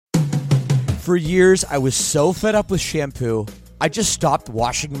For years, I was so fed up with shampoo, I just stopped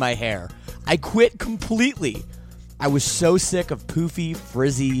washing my hair. I quit completely. I was so sick of poofy,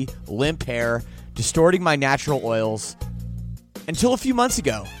 frizzy, limp hair, distorting my natural oils. Until a few months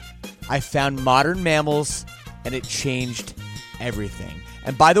ago, I found Modern Mammals, and it changed everything.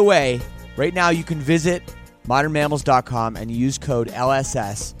 And by the way, right now you can visit modernmammals.com and use code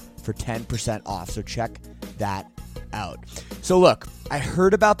LSS for 10% off. So check that out. So look, I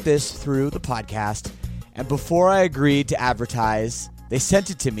heard about this through the podcast, and before I agreed to advertise, they sent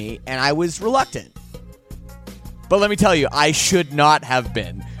it to me, and I was reluctant. But let me tell you, I should not have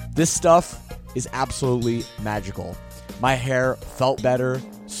been. This stuff is absolutely magical. My hair felt better,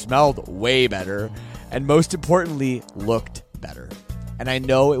 smelled way better, and most importantly, looked better. And I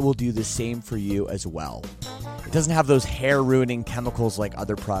know it will do the same for you as well. It doesn't have those hair-ruining chemicals like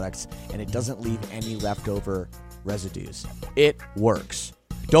other products, and it doesn't leave any leftover residues. It works.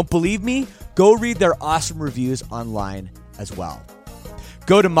 Don't believe me? Go read their awesome reviews online as well.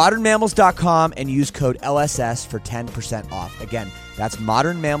 Go to modernmammals.com and use code LSS for 10% off. Again, that's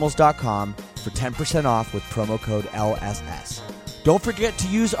modernmammals.com for 10% off with promo code LSS. Don't forget to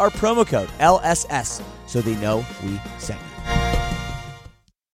use our promo code LSS so they know we sent you.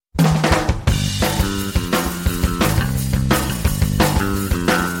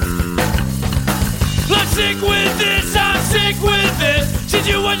 Sick with this, I'm sick with this.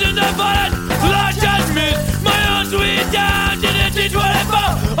 Situations I find lost judgment. My own sweet down, didn't teach what I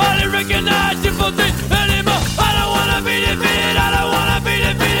found. Only recognize simple things anymore. I don't wanna be defeated, I don't wanna be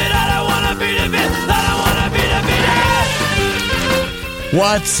defeated, I don't wanna be defeated, I don't wanna be defeated.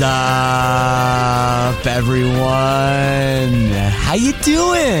 What's up, everyone? How you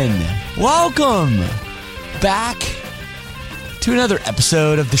doing? Welcome back to another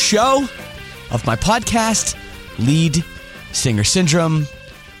episode of the show. Of my podcast, Lead Singer Syndrome,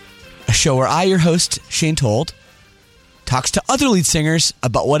 a show where I, your host, Shane Told, talks to other lead singers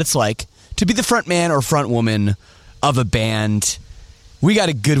about what it's like to be the front man or front woman of a band. We got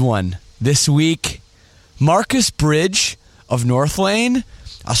a good one this week. Marcus Bridge of Northlane,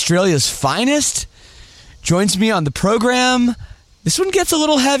 Australia's finest, joins me on the program. This one gets a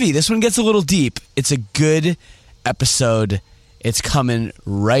little heavy. This one gets a little deep. It's a good episode. It's coming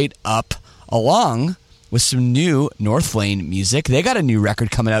right up. Along with some new Northlane music. They got a new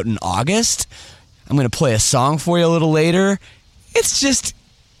record coming out in August. I'm going to play a song for you a little later. It's just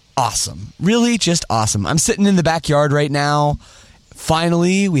awesome. Really just awesome. I'm sitting in the backyard right now.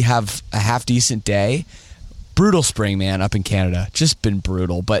 Finally, we have a half-decent day. Brutal spring, man, up in Canada. Just been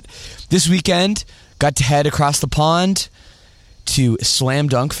brutal. But this weekend, got to head across the pond to Slam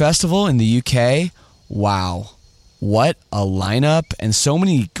Dunk Festival in the UK. Wow. What a lineup, and so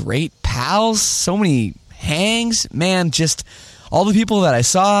many great pals, so many hangs. Man, just all the people that I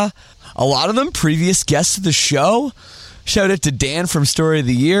saw, a lot of them previous guests of the show. Shout out to Dan from Story of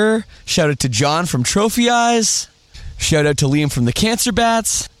the Year. Shout out to John from Trophy Eyes. Shout out to Liam from the Cancer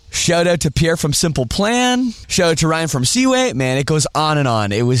Bats. Shout out to Pierre from Simple Plan. Shout out to Ryan from Seaway. Man, it goes on and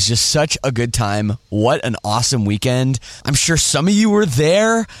on. It was just such a good time. What an awesome weekend. I'm sure some of you were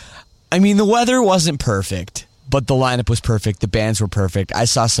there. I mean, the weather wasn't perfect, but the lineup was perfect. The bands were perfect. I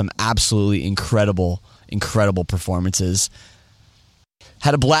saw some absolutely incredible performances.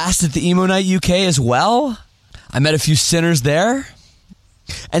 Had a blast at the Emo Night UK as well. I met a few sinners there.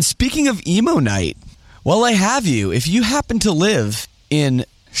 And speaking of Emo Night, well, I have you. If you happen to live in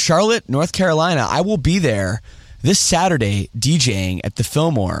Charlotte, North Carolina, I will be there this Saturday DJing at the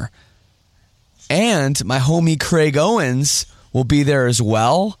Fillmore. And my homie Craig Owens will be there as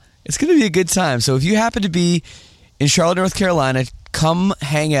well. It's going to be a good time. So if you happen to be in Charlotte, North Carolina, come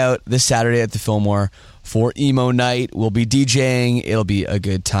hang out this Saturday at the Fillmore for Emo Night. We'll be DJing. It'll be a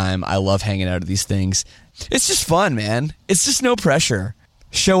good time. I love hanging out at these things. It's just fun, man. It's just no pressure.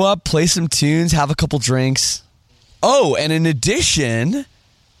 Show up, play some tunes, have a couple drinks. Oh, and in addition,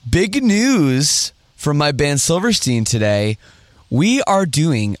 big news from my band Silverstein today. We are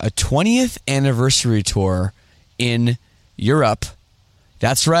doing a 20th anniversary tour in Europe.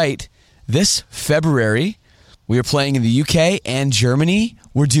 That's right. This February, we are playing in the UK and Germany.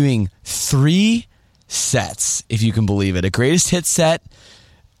 We're doing 3 sets, if you can believe it. A greatest hits set,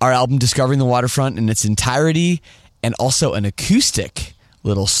 our album Discovering the Waterfront in its entirety, and also an acoustic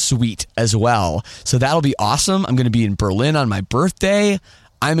little suite as well. So that'll be awesome. I'm going to be in Berlin on my birthday.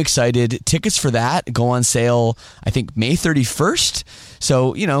 I'm excited. Tickets for that go on sale, I think, May 31st.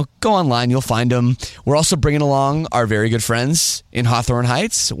 So, go online. You'll find them. We're also bringing along our very good friends in Hawthorne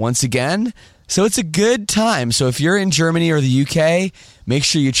Heights once again. So it's a good time. So if you're in Germany or the UK, make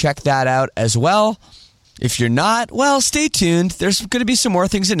sure you check that out as well. If you're not, well, stay tuned. There's going to be some more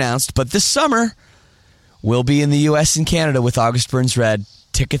things announced, but this summer we'll be in the U.S. and Canada with August Burns Red.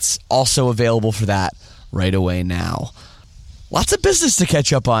 Tickets also available for that right away now. Lots of business to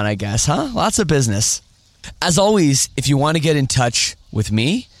catch up on, I guess, huh? Lots of business. As always, if you want to get in touch with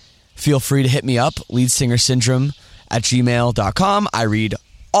me, feel free to hit me up, leadsingersyndrome@gmail.com. I read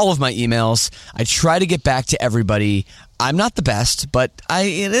all of my emails. I try to get back to everybody. I'm not the best, but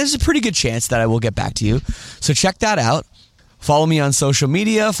there's a pretty good chance that I will get back to you. So check that out. Follow me on social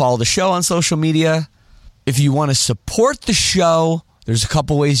media. Follow the show on social media. If you want to support the show, there's a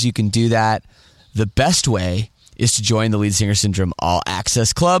couple ways you can do that. The best way is to join the Lead Singer Syndrome All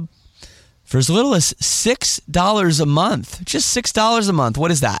Access Club for as little as $6 a month. Just $6 a month.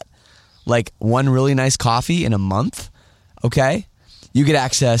 What is that? Like one really nice coffee in a month? Okay? You get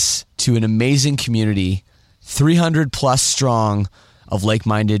access to an amazing community, 300 plus strong, of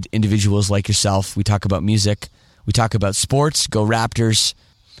like-minded individuals like yourself. We talk about music. We talk about sports. Go Raptors.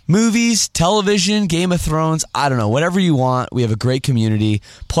 Movies, television, Game of Thrones. I don't know. Whatever you want. We have a great community.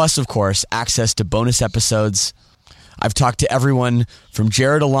 Plus, of course, access to bonus episodes. I've talked to everyone from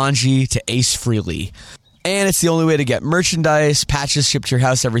Jared Alonji to Ace Frehley. And it's the only way to get merchandise, patches shipped to your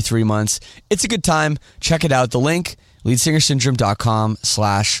house every 3 months. It's a good time. Check it out. The link,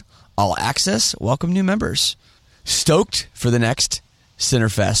 leadsingersyndrome.com/all-access. Welcome new members. Stoked for the next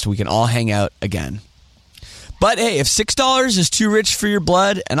Sinnerfest. We can all hang out again. But hey, if $6 is too rich for your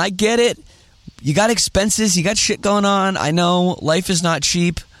blood, and I get it, you got expenses, you got shit going on. I know life is not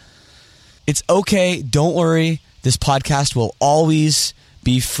cheap. It's okay. Don't worry. This podcast will always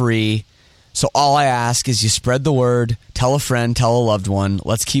be free. So all I ask is you spread the word, tell a friend, tell a loved one.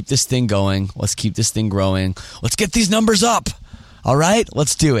 Let's keep this thing going. Let's keep this thing growing. Let's get these numbers up. All right?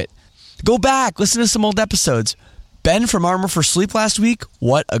 Let's do it. Go back. Listen to some old episodes. Ben from Armor for Sleep last week.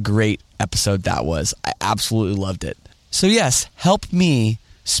 What a great episode that was. I absolutely loved it. So yes, help me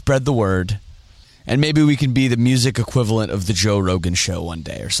spread the word. And maybe we can be the music equivalent of the Joe Rogan show one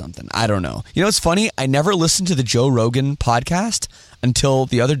day or something. I don't know. You know what's funny? I never listened to the Joe Rogan podcast until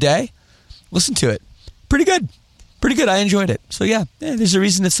the other day. Listen to it. Pretty good. Pretty good. I enjoyed it. So yeah, there's a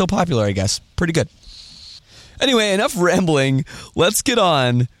reason it's so popular, I guess. Pretty good. Anyway, enough rambling. Let's get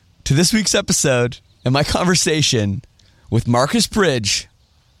on to this week's episode and my conversation with Marcus Bridge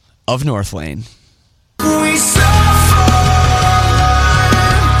of Northlane. We suffer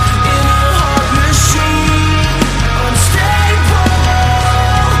in a heart machine, unstable,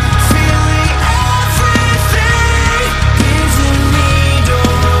 feeling everything, giving me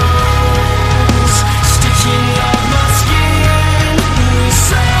dose, stitching up my skin. We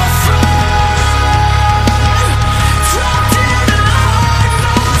suffer, trapped in a heart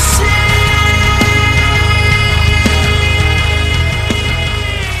machine.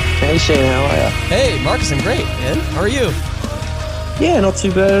 Hey Shane, how are you? Hey, Marcus, I'm great, man. How are you? Yeah, not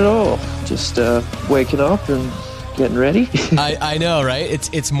too bad at all. Just waking up and getting ready. I know, right?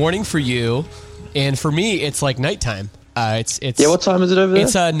 It's morning for you, and for me, it's like nighttime. It's Yeah, what time is it over there?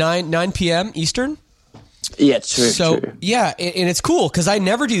 It's 9 p.m. Eastern. Yeah, true. So true. yeah, and it's cool because I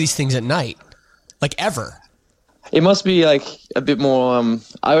never do these things at night, like ever. It must be like a bit more.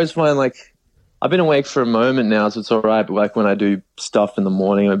 I always find like I've been awake for a moment now, so it's all right. But like when I do stuff in the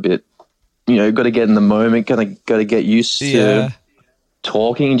morning, I'm a bit, got to get in the moment. Got to get used to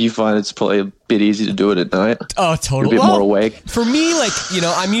talking. Do you find it's probably a bit easy to do it at night? Oh, totally. You're a bit more awake. For me, like,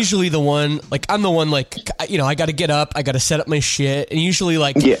 I'm usually the one, like, I got to get up, I got to set up my shit, and usually,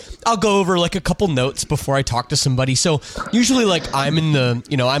 like, I'll go over, like, a couple notes before I talk to somebody, so usually, like, I'm in the,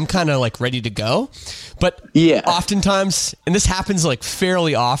 I'm kind of, like, ready to go, but oftentimes, and this happens, like,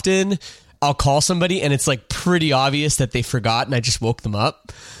 fairly often, I'll call somebody, and it's, like, pretty obvious that they forgot, and I just woke them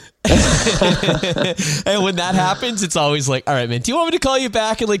up. And when that happens, it's always like, all right, man, do you want me to call you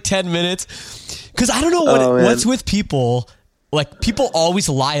back in like 10 minutes? Because I don't know what's with people. Like, people always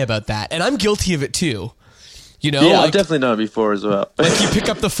lie about that, and I'm guilty of it too. Yeah, like, I've definitely done it before as well. Like, you pick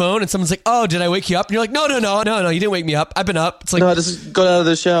up the phone and someone's like, oh, did I wake you up? And you're like, no, you didn't wake me up. I've been up. It's like, no, I just got out of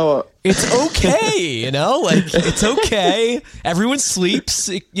the shower. It's okay, like, it's okay. Everyone sleeps,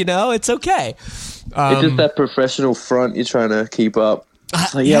 it's okay. It's just that professional front you're trying to keep up.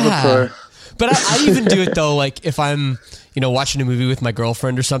 I'm a pro. But I even do it though, like if I'm, watching a movie with my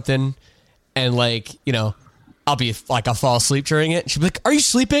girlfriend or something, and like, I'll I'll fall asleep during it. She'll be like, "Are you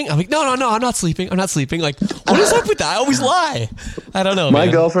sleeping?" I'm like, "No, I'm not sleeping. I'm not sleeping." Like, what is up with that? I always lie. I don't know. My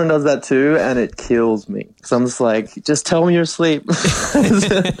man. girlfriend does that too, and it kills me. So I'm just like, just tell me you're asleep.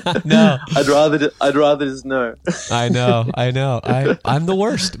 No, I'd rather just know. I know. I'm the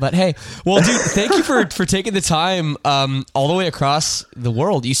worst. But hey, well, dude, thank you for taking the time all the way across the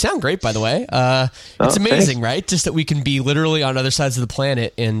world. You sound great, by the way. It's amazing, right? Just that we can be literally on other sides of the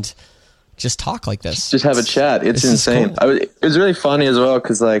planet and just talk like this. Just have a chat. It's insane. Cool. It was really funny as well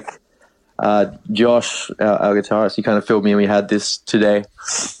because like Josh, our guitarist, he kind of filled me and we had this today.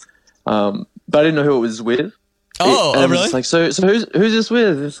 But I didn't know who it was with. Really? It's like, so who's this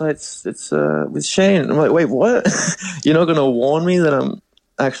with? It's like, it's with Shane. I'm like, wait, what? You're not going to warn me that I'm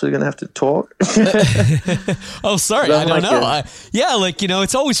actually going to have to talk? Oh, sorry. I don't know.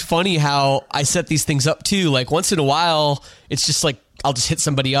 It's always funny how I set these things up too. Like once in a while, it's just like, I'll just hit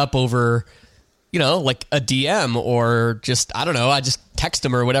somebody up over, like a DM or just, I don't know, I just text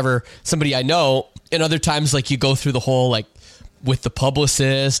them or whatever, somebody I know. And other times, like you go through the whole, like with the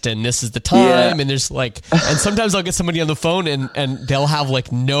publicist and this is the time. And there's like, and sometimes I'll get somebody on the phone and they'll have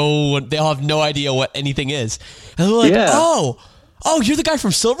they'll have no idea what anything is. And they're like, oh, you're the guy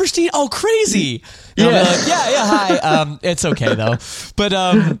from Silverstein? Oh, crazy. And I'll be like, yeah, hi. It's okay though.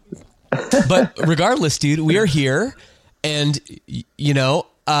 But regardless, dude, we are here. And,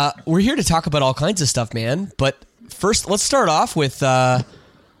 we're here to talk about all kinds of stuff, man. But first, let's start off with how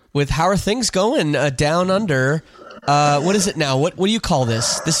are things going down under? What is it now? What do you call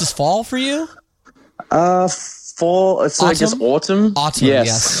this? This is fall for you? Fall. So I guess autumn. Autumn.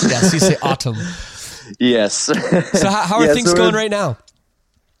 Yes. You say autumn. Yes. So how are things going right now?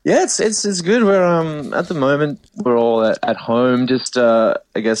 Yeah, it's good. We're at the moment we're all at home, just I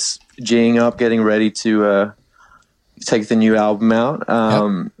guess geeing up, getting ready to take the new album out.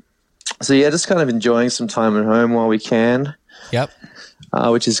 So yeah, just kind of enjoying some time at home while we can. Yep.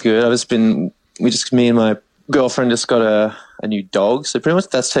 Which is good. Me and my girlfriend just got a new dog, so pretty much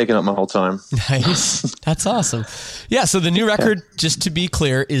that's taken up my whole time. Nice. That's awesome. Yeah, so the new record, just to be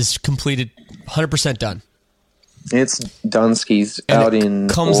clear, is completed, 100% done. It's Dunskies out in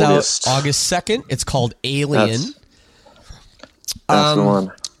comes August. out August 2nd. It's called Alien. That's the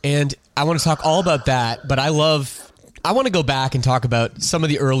one. And I want to talk all about that, but I want to go back and talk about some of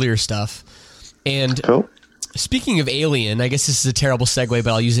the earlier stuff. And cool. Speaking of Alien, I guess this is a terrible segue, but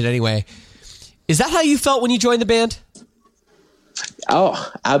I'll use it anyway. Is that how you felt when you joined the band?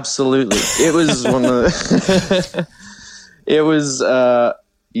 Oh, absolutely. It was one of the it was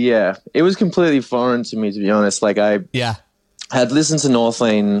it was completely foreign to me, to be honest. Like I had listened to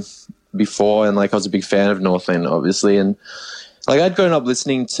Northlane before, and like I was a big fan of Northlane, obviously, and like I'd grown up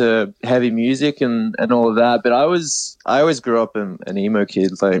listening to heavy music and all of that, but I always grew up an emo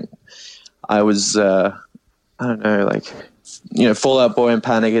kid. Like I was I don't know, like Fall Out Boy and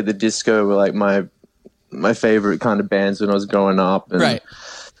Panic at the Disco were like my favorite kind of bands when I was growing up. And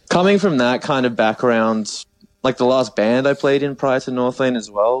coming from that kind of background, like the last band I played in prior to Northlane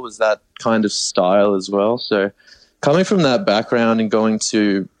as well was that kind of style as well. So coming from that background and going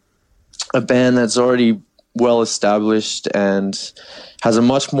to a band that's already well established and has a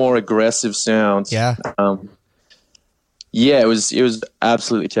much more aggressive sound. It was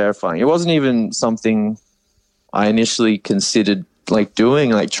absolutely terrifying. It wasn't even something I initially considered like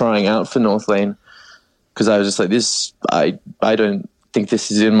doing, like trying out for Northlane, because I was just like, this, I don't think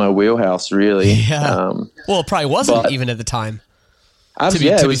this is in my wheelhouse, really. Yeah. Well, it probably wasn't even at the time. To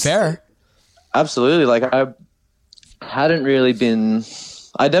be fair. Absolutely. Like I hadn't really been,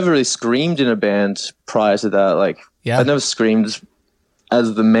 I'd never really screamed in a band prior to that. Like I'd never screamed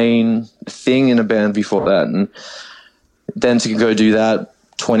as the main thing in a band before that. And then to go do that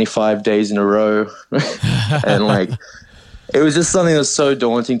 25 days in a row and like, it was just something that was so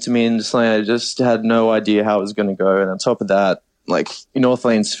daunting to me, and just like I just had no idea how it was going to go. And on top of that, like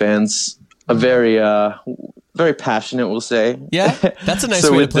Northlane's fans are very, very passionate, we'll say. Yeah, that's a nice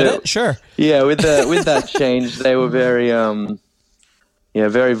way to put it. Sure. Yeah, with that change, they were very,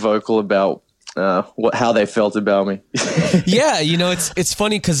 very vocal about how they felt about me. Yeah, it's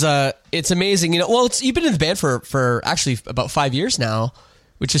funny because it's amazing. You've been in the band for actually about 5 years now,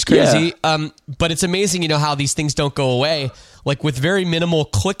 which is crazy. Yeah. But it's amazing, how these things don't go away. Like with very minimal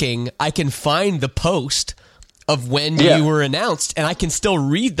clicking, I can find the post of when you were announced, and I can still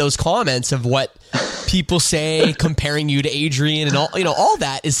read those comments of what people say, comparing you to Adrian and all. All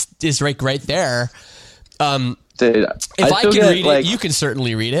that is right there. Dude, if I can read it, you can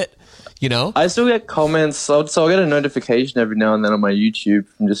certainly read it. I still get comments, so I'll get a notification every now and then on my YouTube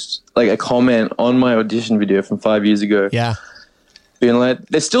from just like a comment on my audition video from 5 years ago. Yeah. being like,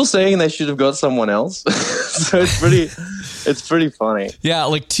 they're still saying they should have got someone else. So it's pretty funny. Yeah,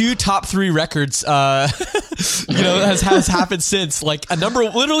 like 2 top 3 records, has happened since, like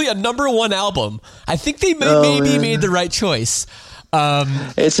literally a number 1 album. I think they maybe made the right choice.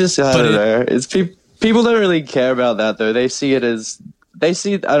 It's just, I don't know. It's people don't really care about that though. They see it as, I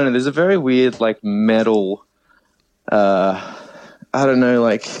don't know. There's a very weird like metal, I don't know,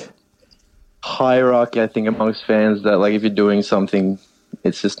 like hierarchy, I think, amongst fans that like if you're doing something,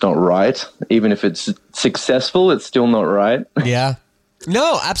 it's just not right. Even if it's successful, it's still not right. Yeah.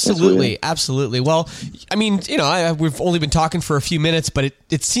 No, absolutely. Absolutely. Well, I mean, we've only been talking for a few minutes, but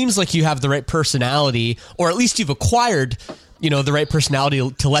it seems like you have the right personality, or at least you've acquired, the right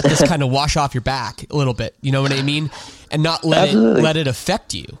personality to let this kind of wash off your back a little bit. You know what I mean? And not let it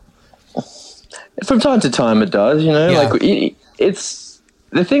affect you. From time to time it does, Yeah. like it's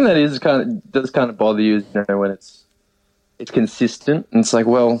the thing that does kind of bother you is, when it's consistent, and it's like,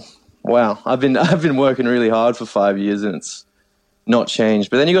 well, wow, I've been working really hard for 5 years and it's not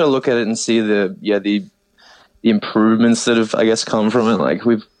changed. But then you got to look at it and see the improvements that have, I guess, come from it. Like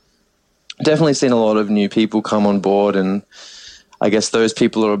we've definitely seen a lot of new people come on board, and I guess those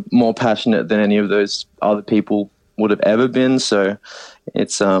people are more passionate than any of those other people would have ever been. So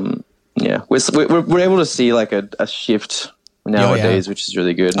it's we're able to see like a shift nowadays, which is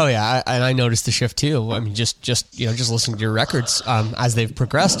really good. Oh yeah, I noticed the shift too. I mean, just listening to your records as they've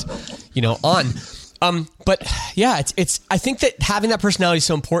progressed, on. But yeah, it's. I think that having that personality is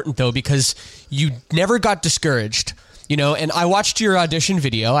so important though, because you never got discouraged, And I watched your audition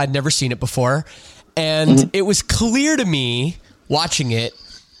video. I'd never seen it before, and it was clear to me watching it,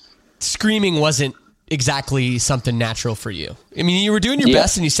 screaming wasn't exactly something natural for you. I mean, you were doing your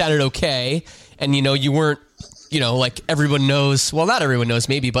best and you sounded okay, and you weren't. Like everyone knows, well, not everyone knows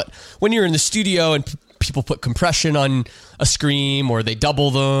maybe, but when you're in the studio and people put compression on a scream, or they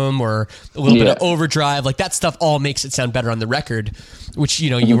double them, or a little bit of overdrive, like that stuff all makes it sound better on the record, which,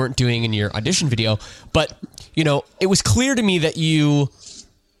 you weren't doing in your audition video. But, it was clear to me that you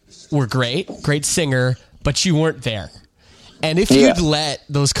were great singer, but you weren't there. And if you'd let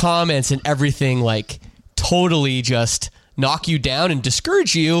those comments and everything like totally just knock you down and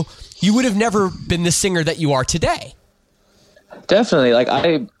discourage you, you would have never been the singer that you are today. Definitely. Like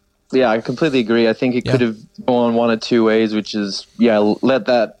I completely agree. I think it could have gone one or two ways, which is, let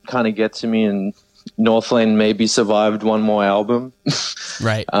that kind of get to me, and Northlane maybe survived one more album.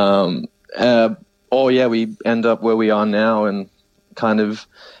 Right. We end up where we are now, and kind of,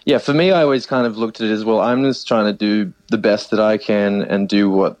 for me, I always kind of looked at it as, well, I'm just trying to do the best that I can and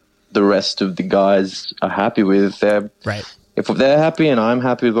do what the rest of the guys are happy with. If they're happy and I'm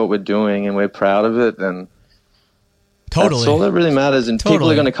happy with what we're doing and we're proud of it, then that's all that really matters. And people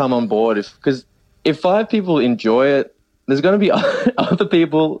are going to come on board. Because if 5 people enjoy it, there's going to be other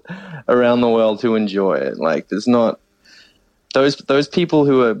people around the world who enjoy it. Like there's not those people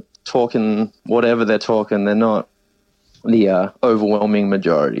who are talking whatever they're talking, they're not the overwhelming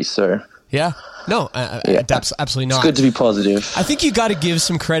majority. So yeah. No, absolutely not. It's good to be positive. I think you got to give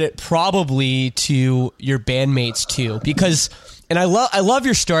some credit probably to your bandmates too, because, and I love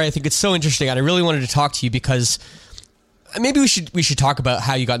your story. I think it's so interesting, and I really wanted to talk to you because maybe we should talk about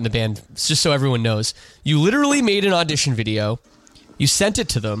how you got in the band, just so everyone knows. You literally made an audition video. You sent it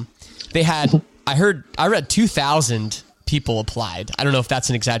to them. They had, I read 2,000 people applied. I don't know if that's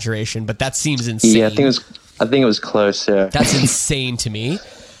an exaggeration, but that seems insane. Yeah, I think it was close. Yeah, that's insane to me.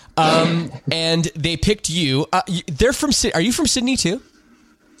 And they picked you. They're from. Are you from Sydney too?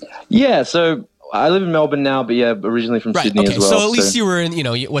 Yeah. So I live in Melbourne now, but originally from Sydney as well. So at least you were in.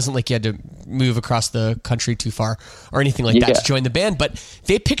 It wasn't like you had to move across the country too far or anything like that to join the band. But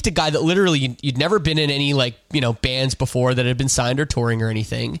they picked a guy that literally you'd never been in any bands before that had been signed or touring or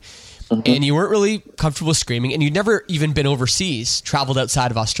anything, and you weren't really comfortable screaming, and you'd never even been overseas, traveled outside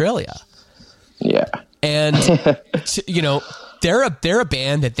of Australia. Yeah. And they're a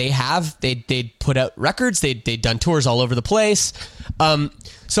band that they put out records, they'd done tours all over the place.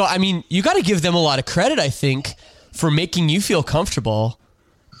 So I mean, you got to give them a lot of credit, I think, for making you feel comfortable.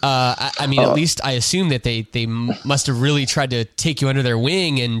 At least I assume that they must have really tried to take you under their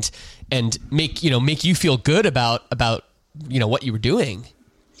wing and make you feel good about what you were doing.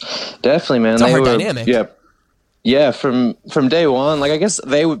 Definitely, man. It's a hard dynamic. Yeah. From day one, like I guess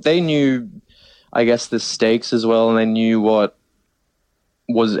they knew, I guess, the stakes as well, and they knew what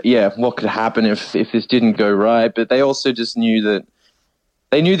could happen if this didn't go right. But they also just knew that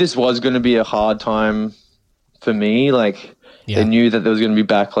this was going to be a hard time for me. Like they knew that there was going to be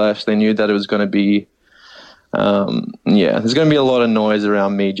backlash. They knew that it was going to be, there's going to be a lot of noise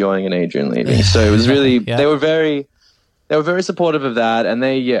around me joining and Adrian leaving. So it was really, they were very supportive of that, and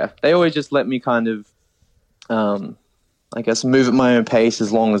they always just let me kind of, I guess, move at my own pace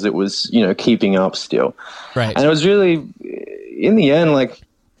as long as it was, keeping up still. Right. And it was really, in the end, like,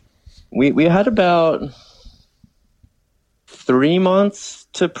 we had about 3 months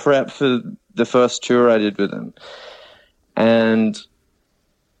to prep for the first tour I did with them. And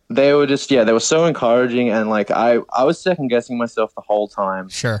they were just, they were so encouraging, and like I was second guessing myself the whole time.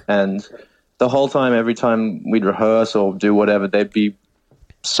 Sure. And the whole time, every time we'd rehearse or do whatever, they'd be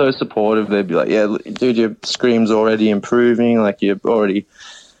so supportive. They'd be like, "Yeah, dude, your scream's already improving. Like, you're already,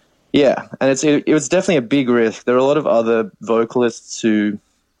 yeah." And it was definitely a big risk. There are a lot of other vocalists who,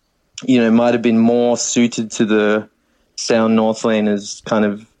 might have been more suited to the sound Northlane has kind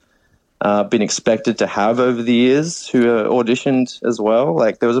of been expected to have over the years, who auditioned as well.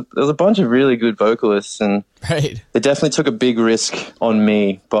 Like, there was a bunch of really good vocalists, and right. they definitely took a big risk on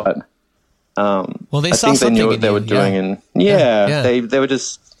me, but well, they I saw think they something knew in what they you, were doing, yeah. and they were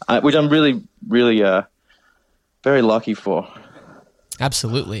just, which I'm really, really very lucky for.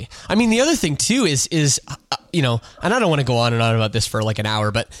 Absolutely. I mean, the other thing too is and I don't want to go on and on about this for like an hour,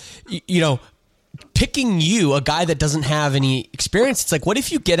 but picking you, a guy that doesn't have any experience, it's like, what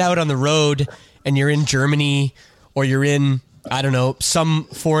if you get out on the road and you're in Germany, or you're in, I don't know, some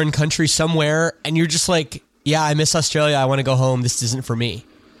foreign country somewhere, and you're just like, yeah, I miss Australia, I want to go home, this isn't for me.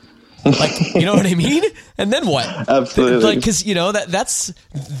 Like, you know what I mean? And then what? Absolutely. Like, because that's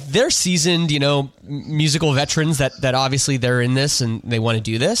they're seasoned, musical veterans that obviously they're in this and they want to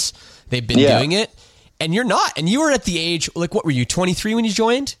do this. They've been doing it, and you're not. And you were at the age, like, what were you, 23 when you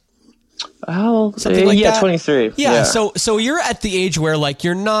joined? Oh, something like that. 23. Yeah. So you're at the age where, like,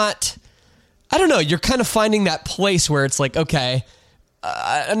 you're not. I don't know. You're kind of finding that place where it's like, okay,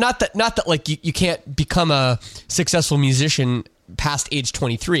 not that like you can't become a successful musician past age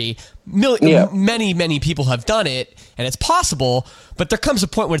 23. Many people have done it, and it's possible, but there comes a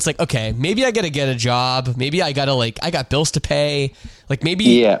point where it's like, okay, maybe I gotta get a job, maybe I gotta, like, I got bills to pay, like,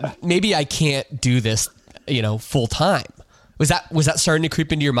 maybe I can't do this full time. Was that starting to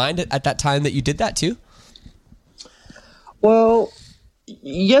creep into your mind at that time that you did that too? Well,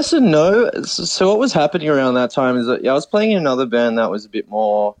 yes and no. So what was happening around that time is that I was playing in another band that was a bit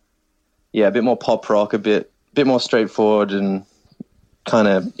more pop rock, a bit more straightforward and kind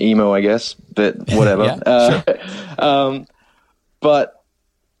of emo, I guess, but whatever. Sure. But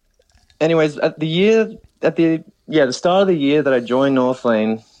anyways, at the start of the year that I joined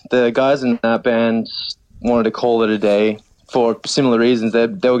Northlane, the guys in that band wanted to call it a day for similar reasons.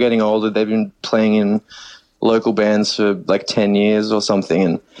 They were getting older. They've been playing in local bands for like 10 years or something,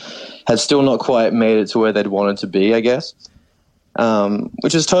 and had still not quite made it to where they'd wanted to be, I guess.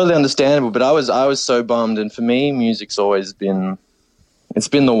 Which is totally understandable, but I was so bummed. And for me, music's always been, it's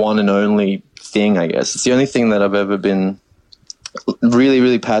been the one and only thing, I guess. It's the only thing that I've ever been really,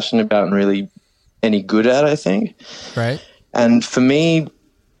 really passionate about and really any good at, I think. Right. And for me,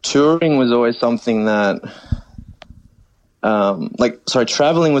 touring was always something that,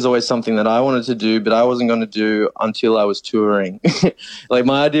 traveling was always something that I wanted to do, but I wasn't going to do until I was touring. Like,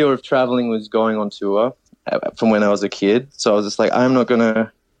 my idea of traveling was going on tour from when I was a kid. So I was just like, I'm not going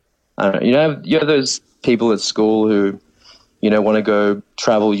to, I don't know, you have those people at school who, want to go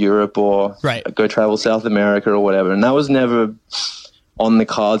travel Europe or go travel South America or whatever. And that was never on the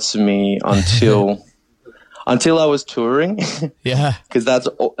cards for me until I was touring. Yeah. Because that's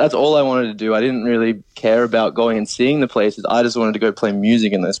all I wanted to do. I didn't really care about going and seeing the places. I just wanted to go play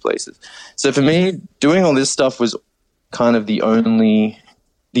music in those places. So for me, doing all this stuff was kind of the only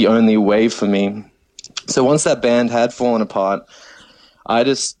way for me. So once that band had fallen apart, I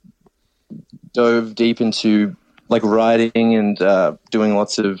just dove deep into like writing and doing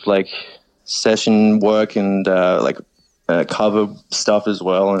lots of like session work and cover stuff as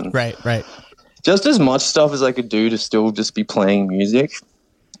well. And right. Just as much stuff as I could do to still just be playing music.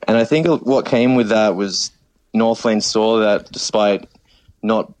 And I think what came with that was Northlane saw that despite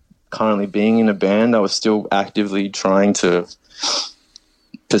not currently being in a band, I was still actively trying to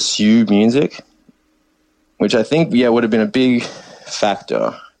pursue music, which I think, would have been a big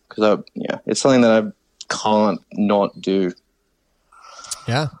factor, because it's something that I can't not do.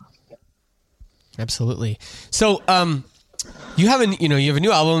 Yeah, absolutely. So you have a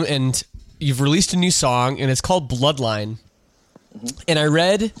new album, and you've released a new song, and it's called Bloodline. Mm-hmm. And I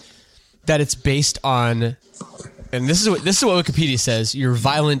read that it's based on, and this is what Wikipedia says, your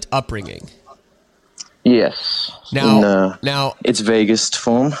violent upbringing. Yes. Now it's Vegas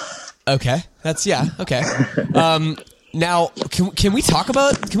form. Okay. Okay. Now, can we talk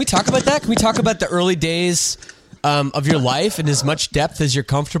about that? Can we talk about the early days of your life in as much depth as you're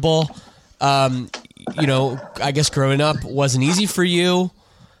comfortable? I guess growing up wasn't easy for you.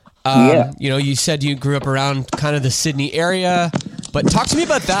 You said you grew up around kind of the Sydney area, but talk to me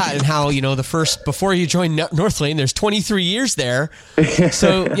about that and how, before you joined Northlane, there's 23 years there.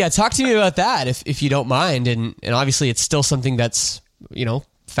 So talk to me about that if you don't mind. And obviously it's still something that's,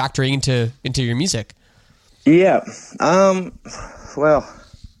 factoring into your music. Yeah. Well,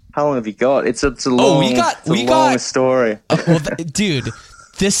 how long have you got? It's a long story. Dude,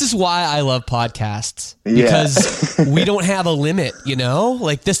 this is why I love podcasts, because we don't have a limit,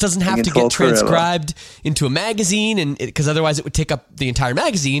 like this doesn't have to get transcribed into a magazine, and because otherwise it would take up the entire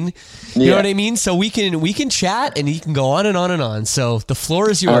magazine. You know what I mean? So we can chat and you can go on and on and on. So the floor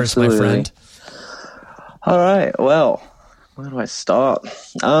is yours, Absolutely. my friend. All right. Well, where do I start?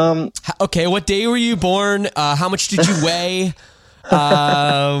 Okay. What day were you born? How much did you weigh?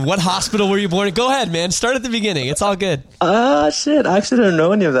 What hospital were you born in? Go ahead, man. Start at the beginning. It's all good. Shit. I actually don't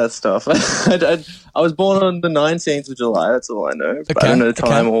know any of that stuff. I was born on the 19th of July. That's all I know. But I don't know the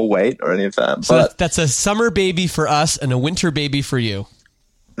time or weight or any of that. So that's a summer baby for us and a winter baby for you.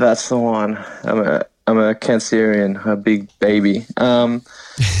 That's the one. I'm a Cancerian, a big baby. But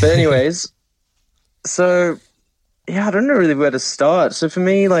anyways, so I don't know really where to start. So for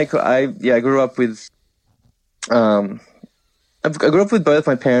me, like I grew up with I grew up with both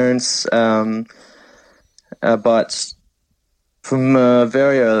my parents, but from a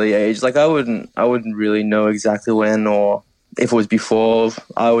very early age, like I wouldn't really know exactly when or if it was before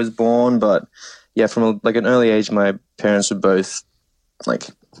I was born, but from an early age, my parents were both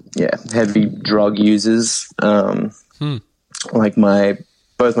heavy drug users. Like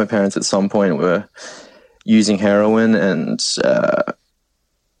both my parents at some point were using heroin, and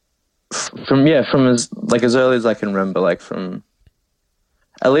from as early as I can remember, like from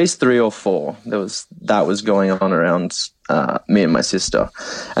at least 3 or 4, that was going on around me and my sister,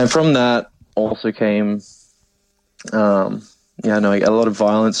 and from that also came a lot of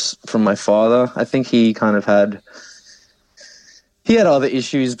violence from my father. I think he kind of had other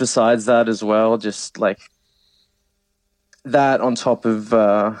issues besides that as well, just like that on top of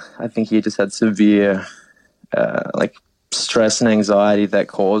I think he just had severe stress and anxiety that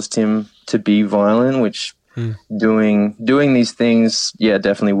caused him to be violent, which doing these things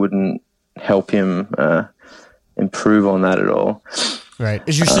definitely wouldn't help him improve on that at all. Right.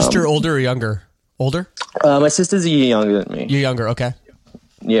 Is your sister older or younger? Older? My sister's a year younger than me. You're younger, okay.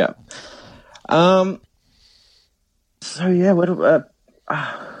 Yeah. So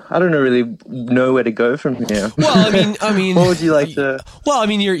I don't really know where to go from here. Well, I mean, what would you like to? Well, I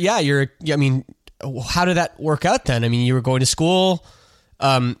mean, how did that work out then? I mean, you were going to school.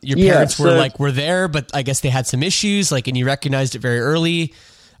 Your parents were there, but I guess they had some issues, and you recognized it very early.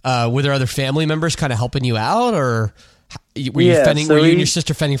 Were there other family members kind of helping you out, or were you fending? Were you and your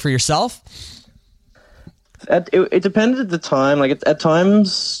sister fending for yourself? It depended at the time. Like at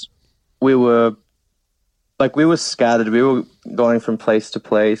times, we were scattered. We were going from place to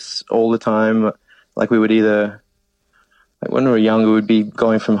place all the time. Like we would either, when we were younger, we'd be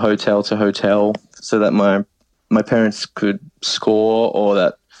going from hotel to hotel so that my parents could score, or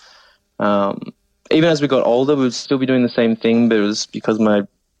that even as we got older, we would still be doing the same thing, but it was because my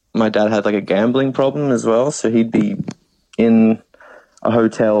dad had a gambling problem as well, so he'd be in a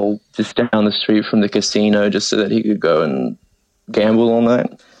hotel just down the street from the casino just so that he could go and gamble all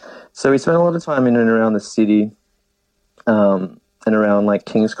night. So we spent a lot of time in and around the city, and around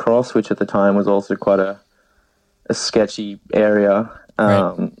King's Cross, which at the time was also quite a sketchy area.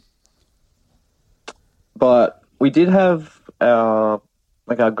 Right. But we did have our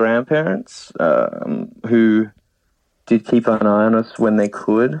grandparents who did keep an eye on us when they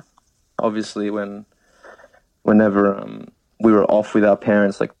could. Obviously, whenever we were off with our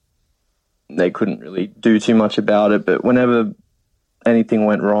parents, they couldn't really do too much about it. But whenever anything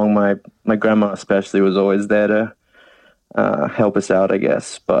went wrong, my grandma especially was always there to help us out, I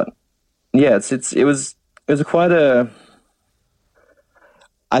guess. But yeah, it was quite a.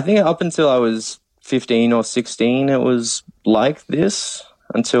 I think up until I was 15 or 16, it was like this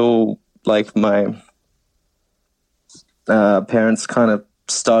until my parents kind of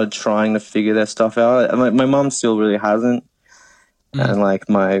started trying to figure their stuff out. My mom still really hasn't, and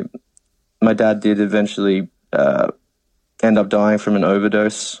my dad did eventually end up dying from an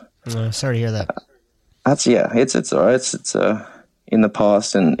overdose. Sorry to hear that. It's all right. It's in the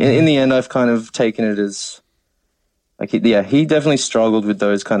past, and in the end, I've kind of taken it as he definitely struggled with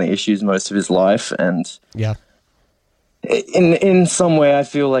those kind of issues most of his life, and in some way, I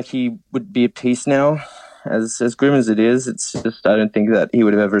feel like he would be at peace now. As grim as it is, it's just I don't think that he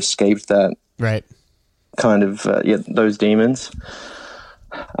would have ever escaped that kind of those demons.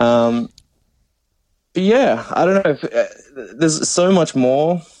 But yeah, I don't know. There's so much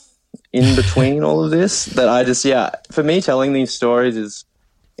more in between all of this that I just, for me, telling these stories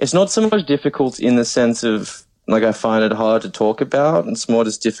it's not so much difficult in the sense of, like, I find it hard to talk about. It's more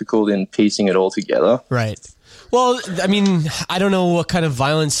just difficult in piecing it all together. Right. Well, I mean, I don't know what kind of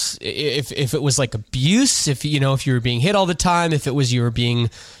violence, if it was like abuse, if you were being hit all the time, if it was you were being,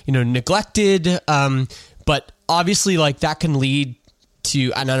 neglected. But obviously, like, that can lead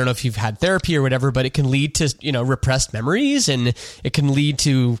to, and I don't know if you've had therapy or whatever, but it can lead to, repressed memories, and it can lead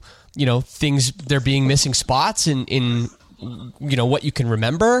to, things, there being missing spots in what you can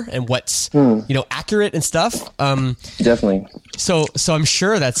remember and what's, accurate and stuff. Definitely. So I'm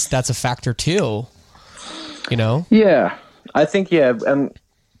sure that's a factor too, Yeah, I think,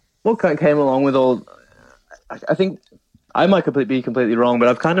 what kind of came along with all, I think I might be completely wrong, but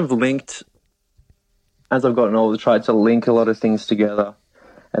I've kind of linked, as I've gotten older, tried to link a lot of things together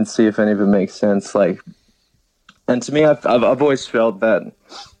and see if any of it makes sense. Like, and to me, I've always felt that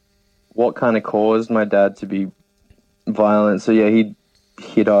what kind of caused my dad to be violent. So yeah, he'd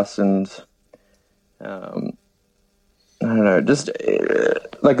hit us, and I don't know, just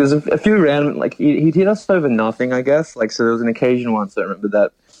like there's a few random, like he'd hit us over nothing, I guess. Like, so there was an occasion once I remember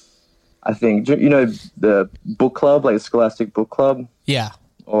that, I think, the book club, like the Scholastic Book Club. Yeah.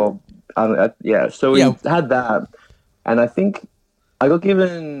 Or so we had that, and I think I got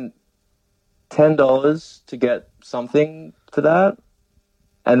given $10 to get something for that,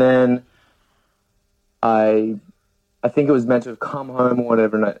 and then I think it was meant to have come home or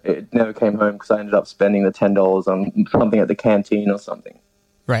whatever, and it never came home because I ended up spending the $10 on something at the canteen or something.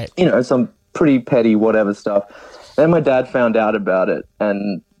 Right. Some pretty petty whatever stuff. Then my dad found out about it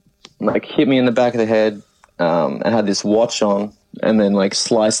and, like, hit me in the back of the head, and had this watch on, and then, like,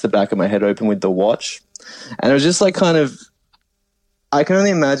 sliced the back of my head open with the watch. And it was just, like, kind of, I can only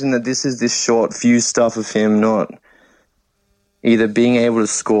imagine that this is this short fuse stuff of him not either being able to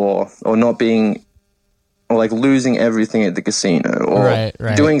score or not being, or, like, losing everything at the casino, or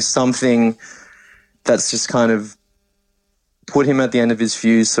doing something that's just kind of put him at the end of his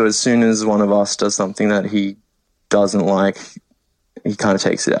fuse. So as soon as one of us does something that he doesn't like, he kind of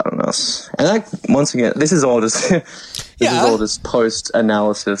takes it out on us. And once again, this is all just post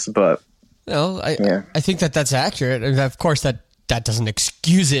analysis, but I think that accurate. And of course, that doesn't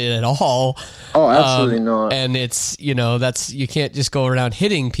excuse it at all. Oh, absolutely not. And it's you can't just go around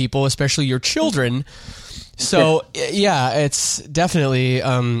hitting people, especially your children. So it's definitely.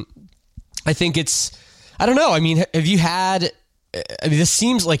 I think it's. I don't know. I mean, have you had? I mean, this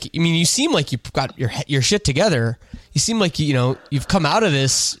seems like. I mean, you seem like you've got your shit together. You seem like you've come out of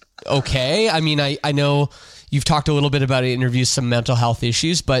this okay. I mean, I know you've talked a little bit about it in interviews, some mental health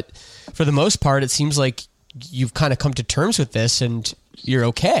issues, but for the most part, it seems like you've kind of come to terms with this and you're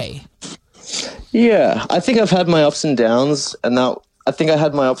okay. Yeah, I think I've had my ups and downs, and I think I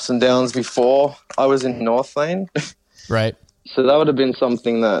had my ups and downs before I was in North Lane. Right. So that would have been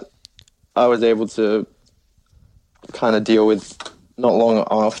something that I was able to kind of deal with not long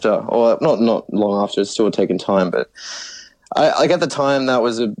after, or not long after, it's still taking time, but I at the time that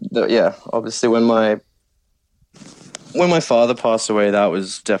was obviously when my father passed away, that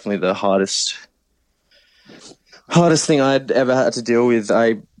was definitely the hardest thing I'd ever had to deal with.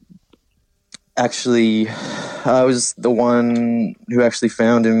 I was the one who actually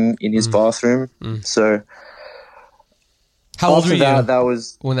found him in his bathroom. So how old were you? That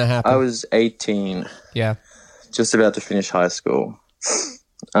was when that happened? I was 18. Yeah. Just about to finish high school.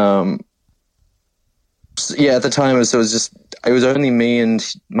 At the time it was only me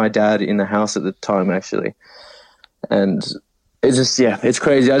and my dad in the house at the time, actually. And it's just, it's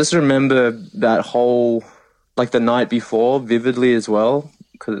crazy. I just remember that whole, like, the night before vividly as well,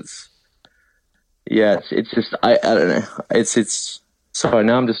 because it's just, I don't know. It's sorry,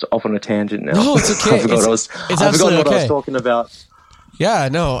 now I'm just off on a tangent now. No, it's okay. I forgot what I was talking about. Yeah,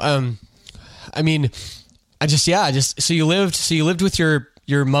 no. I mean, so you lived with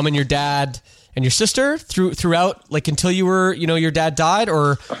your mom and your dad and your sister throughout, like, until you were, your dad died,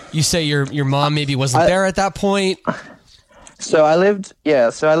 or you say your mom maybe wasn't there at that point? So I lived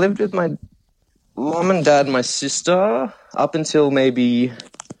with my mom and dad and my sister up until maybe,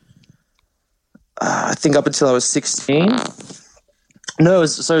 I think up until I was 16. No,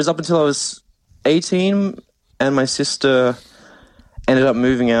 it was up until I was 18, and my sister ended up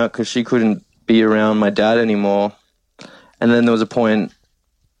moving out because she couldn't be around my dad anymore. And then there was a point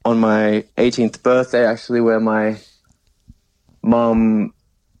on my 18th birthday, actually, where my mum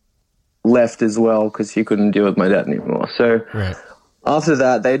left as well because she couldn't deal with my dad anymore. So after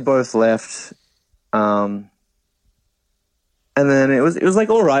that, they'd both left. and then it was like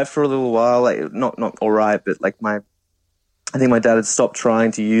all right for a little while. Like not all right, but like I think my dad had stopped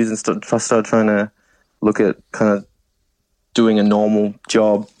trying to use and started trying to look at kind of doing a normal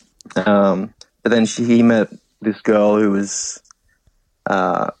job. But then he met this girl who was,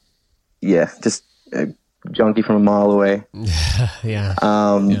 just a junkie from a mile away. Yeah.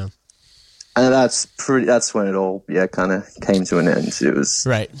 And that's when it all, kind of came to an end. It was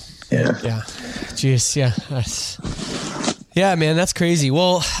right. Yeah. Jeez. Yeah, man, that's crazy.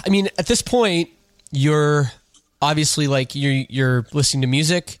 Well, I mean, at this point, you're obviously like you're listening to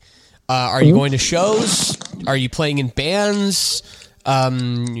music. Are you going to shows? Are you playing in bands? Or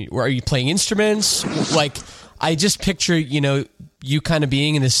are you playing instruments? Like, I just picture, you kind of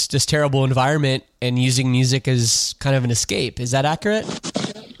being in this terrible environment and using music as kind of an escape. Is that accurate?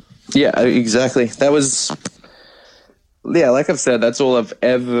 Yeah, exactly. That was, like I've said, that's all I've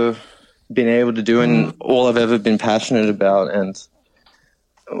ever been able to do and all I've ever been passionate about. And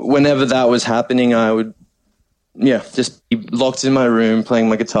whenever that was happening, I would, just be locked in my room playing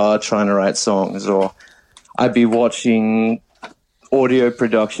my guitar, trying to write songs, or I'd be watching audio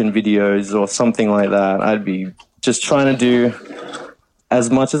production videos or something like that. I'd be just trying to do as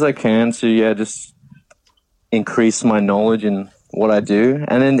much as I can to, just increase my knowledge in what I do.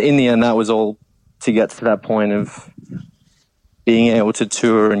 And then in the end, that was all to get to that point of being able to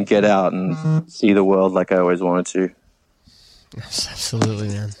tour and get out and see the world like I always wanted to. Absolutely,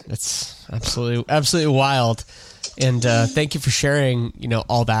 man. It's absolutely wild. And thank you for sharing,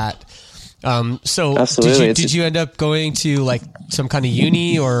 all that. So absolutely. Did you end up going to like some kind of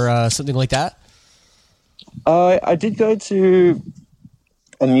uni or something like that? I did go to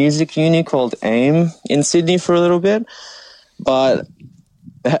a music uni called AIM in Sydney for a little bit, but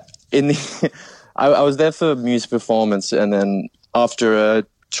I was there for music performance, and then after a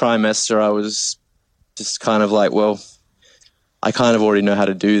trimester, I was just kind of like, well, I kind of already know how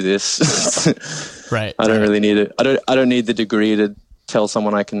to do this. Right. I don't really need it. I don't need the degree to tell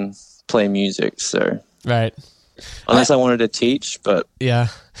someone I can play music. So right. Unless I wanted to teach, but yeah.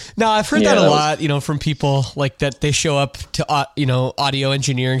 No, I've heard that a lot, from people like that. They show up to, audio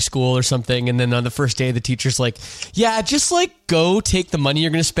engineering school or something. And then on the first day, the teacher's like, yeah, just like go take the money you're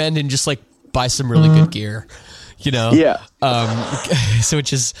going to spend and just like buy some really good gear, Yeah. So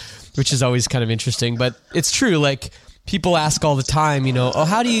which is always kind of interesting, but it's true. Like people ask all the time, oh,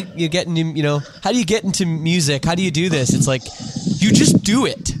 how do you get into, how do you get into music? How do you do this? It's like, you just do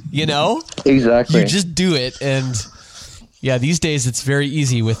it, Exactly. You just do it. And yeah, these days it's very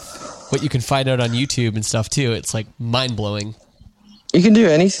easy with what you can find out on YouTube and stuff too. It's like mind blowing. You can do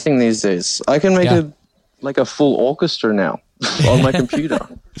anything these days. I can make a full orchestra now on my computer.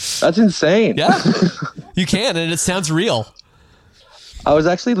 That's insane. Yeah, you can. And it sounds real. I was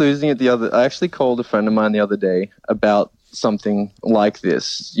actually losing it I actually called a friend of mine the other day about something like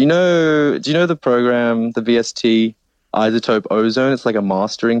this. Do you know the program, the VST Isotope Ozone? It's like a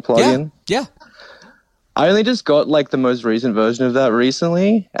mastering plugin. Yeah. I only just got like the most recent version of that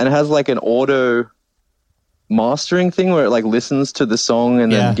recently, and it has like an auto mastering thing where it like listens to the song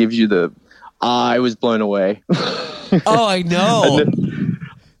and then gives you I was blown away. Oh, I know.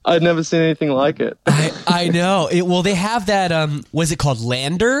 I'd never seen anything like it. I know. Well, they have that, was it called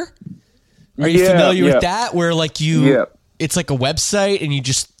Lander? Are you familiar with that? Where like it's like a website and you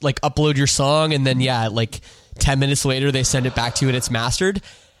just like upload your song and then like 10 minutes later they send it back to you and it's mastered.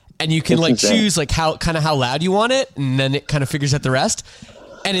 And you can choose like how loud you want it, and then it kind of figures out the rest.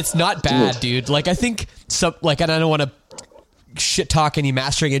 And it's not bad, dude. Like I think and I don't want to shit talk any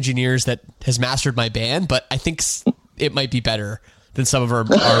mastering engineers that has mastered my band, but I think it might be better than some of our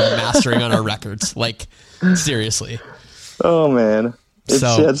mastering on our records. Like seriously. Oh man.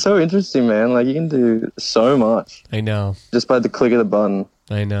 It's so interesting, man. Like you can do so much. I know. Just by the click of the button.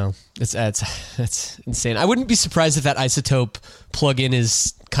 I know. It's insane. I wouldn't be surprised if that Isotope plugin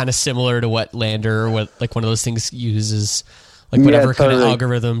is kind of similar to what Lander or what like one of those things uses, like whatever kind of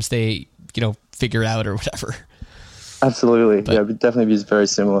algorithms they figure out or whatever. Absolutely. But, it would definitely be very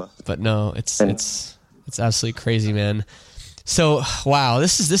similar. But no, it's absolutely crazy, man. So wow,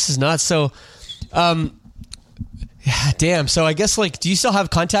 this is nuts. So yeah, damn. So I guess like, do you still have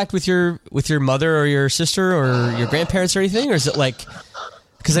contact with your mother or your sister or your grandparents or anything, or is it like?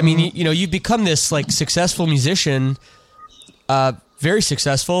 Because I mean, you've become this like successful musician, very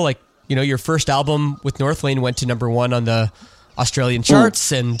successful. Like your first album with Northlane went to #1 on the Australian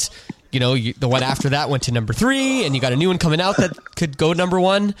charts, and the one after that went to #3, and you got a new one coming out that could go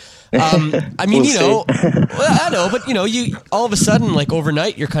 #1. I mean, well, I know, but you all of a sudden, like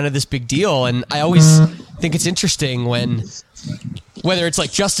overnight, you're kind of this big deal, and I always think it's interesting when whether it's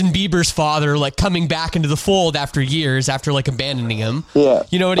like Justin Bieber's father, like coming back into the fold after years, after like abandoning him. Yeah.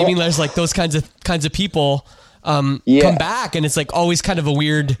 You know what I mean? There's like those kinds of people come back, and it's like always kind of a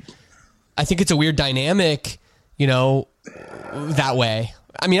weird, I think it's a weird dynamic, you know, that way.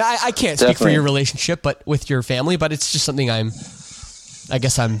 I mean, I can't speak for your relationship, but with your family, but it's just something I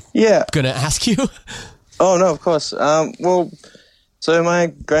guess I'm going to ask you. Oh, no, of course. Well, so my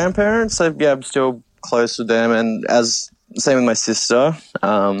grandparents, I'm still close with them, and same with my sister.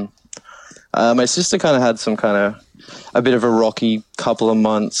 My sister kind of had a bit of a rocky couple of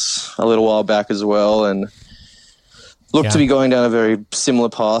months a little while back as well, and looked to be going down a very similar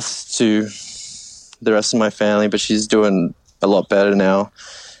path to the rest of my family, but she's doing a lot better now.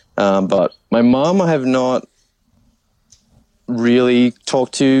 But my mom, I have not really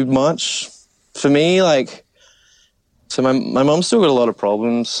talked to much. For me, like, so my mom's still got a lot of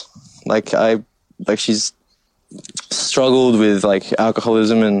problems. She's struggled with like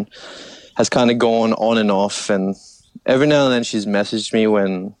alcoholism and has kind of gone on and off. And every now and then she's messaged me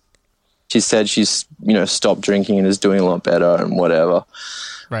when she said she's, you know, stopped drinking and is doing a lot better and whatever.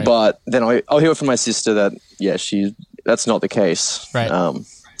 Right. But then I'll hear from my sister that, that's not the case. Right. And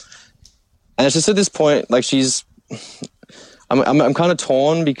it's just at this point, like I'm kind of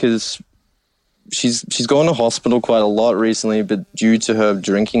torn because she's gone to hospital quite a lot recently, but due to her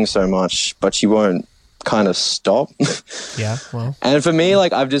drinking so much, but she won't kind of stop. Yeah. Well, and for me,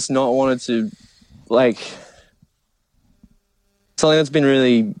 like, I've just not wanted to, like, something that's been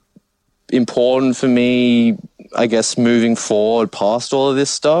really important for me, I guess, moving forward past all of this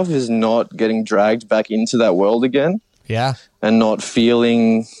stuff is not getting dragged back into that world again. Yeah. And not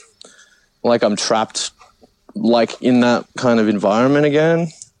feeling like I'm trapped, like, in that kind of environment again.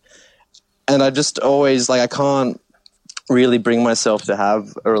 And I just always, like, I can't really bring myself to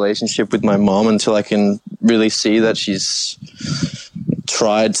have a relationship with my mom until I can really see that she's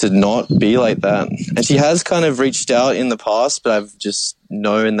tried to not be like that. And she has kind of reached out in the past, but I've just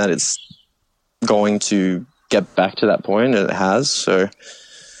known that it's going to get back to that point, and it has. So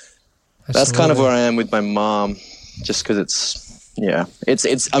that's kind of where I am with my mom, just because it's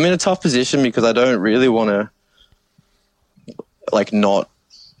I'm in a tough position because I don't really want to, like,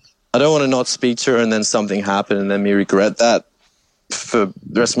 I don't want to not speak to her and then something happen and then me regret that for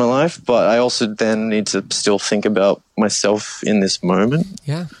the rest of my life. But I also then need to still think about myself in this moment.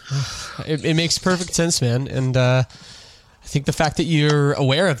 Yeah. It makes perfect sense, man. And I think the fact that you're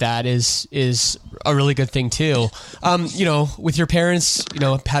aware of that is a really good thing too. You know, with your parents, you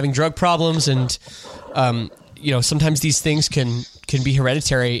know, having drug problems and, you know, sometimes these things can be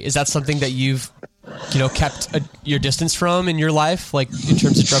hereditary. Is that something that you've, you know, kept your distance from in your life, like in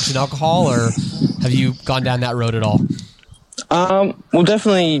terms of drugs and alcohol, or have you gone down that road at all? Well,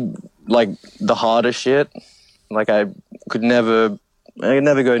 definitely, like, the harder shit. Like, I could never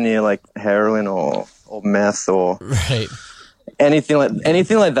go near, like, heroin or meth or right. anything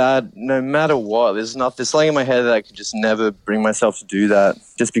like that. No matter what, there's something in my head that I could just never bring myself to do that,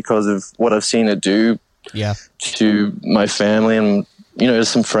 just because of what I've seen it do. Yeah. To my family and, you know,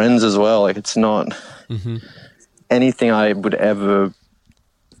 some friends as well. Like, it's not anything I would ever,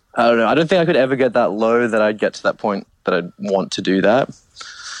 I don't know. I don't think I could ever get that low that I'd get to that point that I'd want to do that.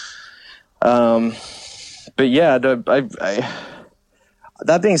 But yeah, that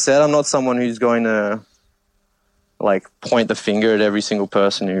being said, I'm not someone who's going to, like, point the finger at every single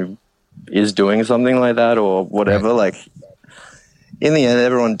person who is doing something like that or whatever. Right. Like, in the end,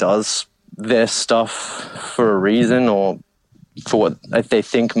 everyone does their stuff for a reason or for what they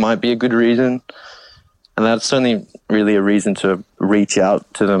think might be a good reason. And that's only really a reason to reach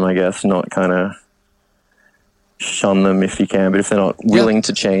out to them, I guess, not kind of shun them if you can. But if they're not willing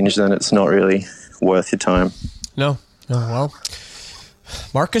to change, then it's not really worth your time. No. Well,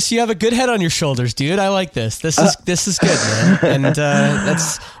 Marcus, you have a good head on your shoulders, dude. I like this. This is good, man. And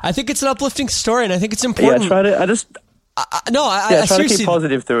I think it's an uplifting story, and I think it's important. Yeah, I try seriously to keep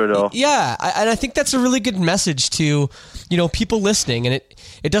positive through it all. Yeah, and I think that's a really good message to, you know, people listening. And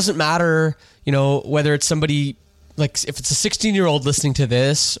it doesn't matter, you know, whether it's somebody, like, if it's a 16-year-old listening to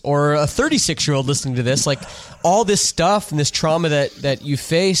this or a 36-year-old listening to this, like, all this stuff and this trauma that you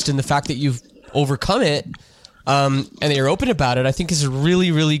faced and the fact that you've overcome it, and that you're open about it, I think is a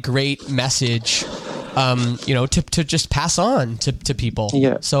really, really great message, you know, to just pass on to people.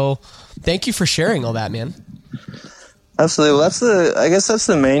 Yeah. So thank you for sharing all that, man. Absolutely. Well, I guess that's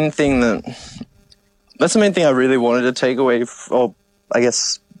the main thing I really wanted to take away, or I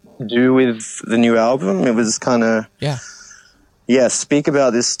guess do with the new album. It was kind of, speak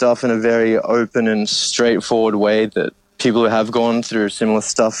about this stuff in a very open and straightforward way that people who have gone through similar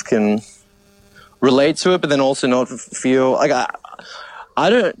stuff can relate to it, but then also not feel like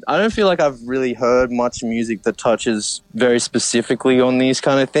I don't feel like I've really heard much music that touches very specifically on these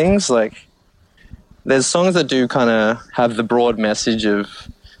kind of things. Like, there's songs that do kind of have the broad message of,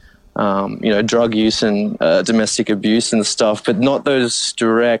 drug use and domestic abuse and stuff, but not those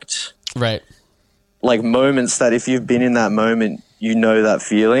direct, right, like moments that if you've been in that moment, you know that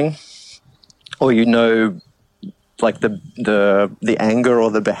feeling, or you know, like the anger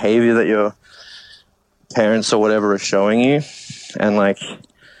or the behavior that your parents or whatever are showing you. And like,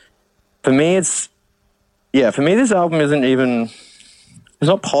 for me, this album isn't even, it's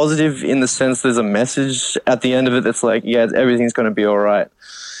not positive in the sense there's a message at the end of it that's like, yeah, everything's going to be all right.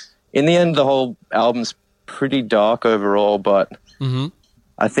 In the end, the whole album's pretty dark overall, but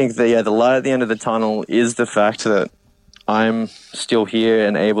I think that, the light at the end of the tunnel is the fact that I'm still here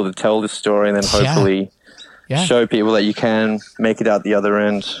and able to tell this story, and then hopefully show people that you can make it out the other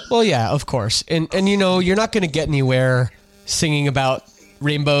end. Well, yeah, of course. And you're not going to get anywhere singing about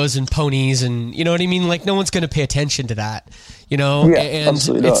rainbows and ponies and, you know what I mean? Like, no one's going to pay attention to that, and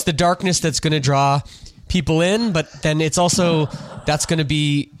it's the darkness that's going to draw people in, but then it's also, that's going to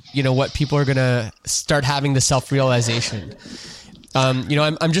be, what people are going to start having the self-realization.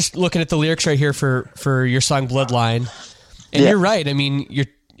 I'm just looking at the lyrics right here for your song Bloodline, and you're right. I mean,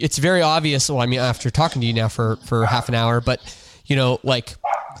 it's very obvious. Well, I mean, after talking to you now for half an hour, but like,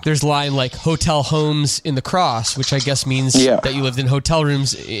 there's a line like hotel homes in the Cross, which I guess means that you lived in hotel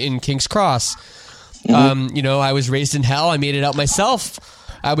rooms in King's Cross. I was raised in hell. I made it out myself.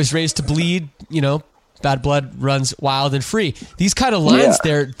 I was raised to bleed, bad blood runs wild and free. These kind of lines,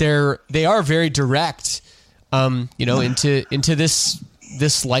 they are very direct, into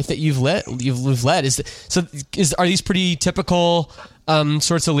this life that you've led. Are these pretty typical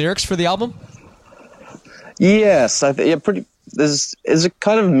sorts of lyrics for the album? Yes, pretty. There's a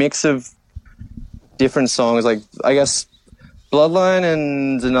kind of mix of different songs. Like, I guess Bloodline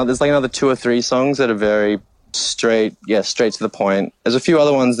and there's like another 2 or 3 songs that are very straight to the point. There's a few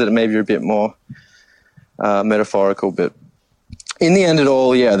other ones that maybe are a bit more metaphorical, but in the end,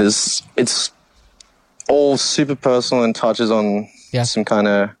 it's all super personal and touches on some kind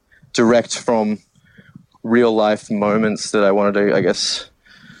of direct from real life moments that I wanted to, I guess,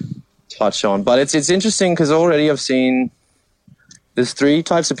 touch on. But it's interesting because already I've seen there's 3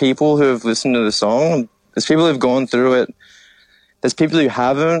 types of people who have listened to the song. There's people who've gone through it. There's people who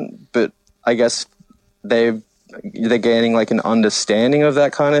haven't, but I guess they're gaining like an understanding of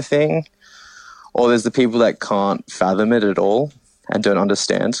that kind of thing. Or there's the people that can't fathom it at all and don't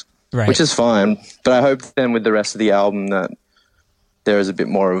understand, which is fine. But I hope then with the rest of the album that there is a bit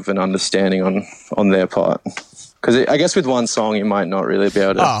more of an understanding on their part. Because I guess with one song you might not really be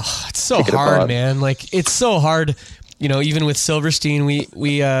able to. Oh, it's so hard, man. Like, it's so hard. Even with Silverstein, we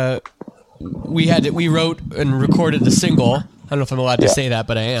wrote and recorded the single. I don't know if I'm allowed to say that,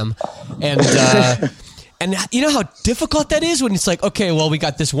 but I am. And you know how difficult that is when it's like, okay, well, we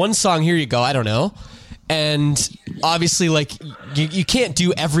got this one song. Here you go. I don't know. And obviously, like, you can't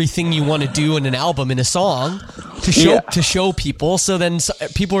do everything you want to do in an album in a song to show people. So then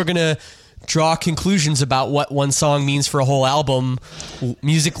people are going to draw conclusions about what one song means for a whole album,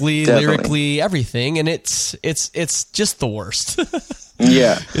 musically, lyrically, everything. And it's just the worst.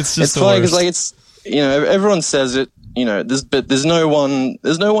 It's just the worst. It's like, it's, everyone says it, there's no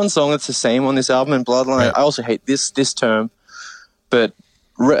one song that's the same on this album. And Bloodline, right. I also hate this term, but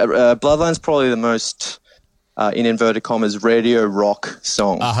Bloodline's probably the most, in inverted commas, radio rock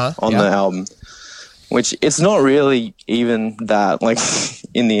song on the album, which it's not really even that, like,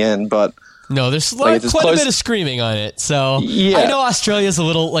 in the end, but no, there's quite a bit of screaming on it. So I know Australia's a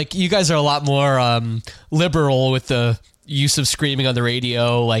little, like, you guys are a lot more liberal with the use of screaming on the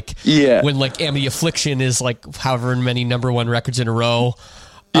radio, like when like Amity Affliction is like however many #1 records in a row,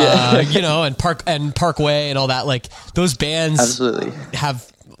 and Parkway and all that. Like, those bands absolutely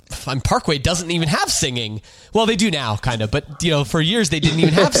have. Parkway doesn't even have singing. Well, they do now, kind of, but for years they didn't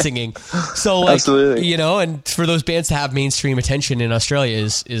even have singing. So, like, absolutely. And for those bands to have mainstream attention in Australia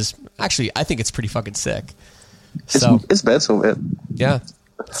is actually, I think it's pretty fucking sick. It's mental, man. Yeah.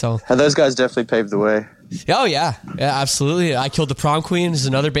 So, and those guys definitely paved the way. Oh yeah, absolutely. I Killed the Prom Queen is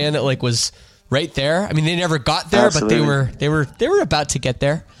another band that like was right there. I mean, they never got there, absolutely. But they were about to get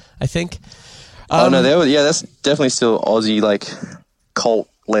there, I think. That's definitely still Aussie like cult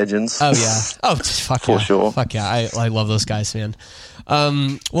legends. Oh yeah. Oh fuck for sure. Fuck yeah. I love those guys, man.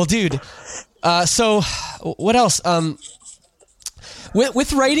 Well, dude. So what else?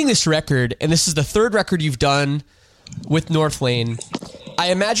 With writing this record, and this is the 3rd record you've done with Northlane,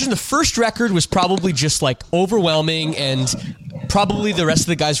 I imagine the first record was probably just like overwhelming, and probably the rest of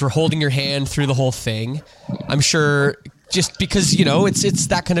the guys were holding your hand through the whole thing. I'm sure just because, you know, it's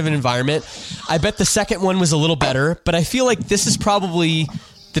that kind of an environment. I bet the second one was a little better, but I feel like this is probably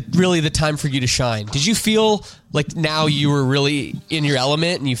really the time for you to shine. Did you feel like now you were really in your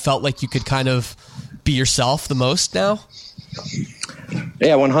element and you felt like you could kind of be yourself the most now?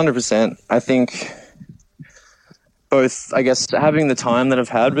 Yeah, 100%. I think both, I guess, having the time that I've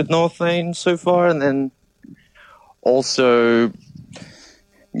had with Northlane so far, and then also,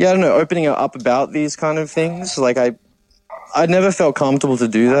 yeah, I don't know, opening up about these kind of things. Like I never felt comfortable to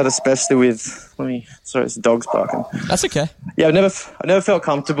do that, especially with, sorry, it's the dog's barking. That's okay. Yeah, I never felt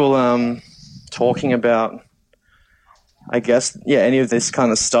comfortable talking about, I guess, yeah, any of this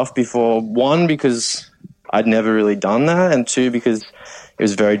kind of stuff before. One, because I'd never really done that, and two, because it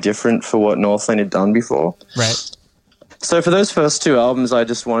was very different for what Northlane had done before. Right. So for those first two albums, I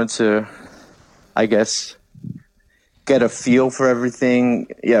just wanted to, I guess, get a feel for everything.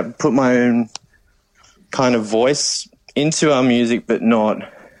 Yeah, put my own kind of voice into our music, but not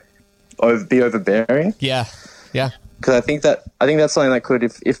be overbearing. Yeah, yeah. Because I think that's something that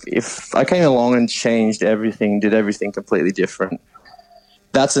could, if I came along and changed everything, did everything completely different,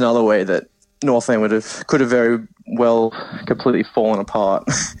 that's another way that Northlane could have very well completely fallen apart.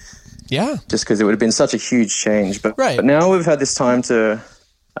 Yeah. Just because it would have been such a huge change. But, right. But now we've had this time to,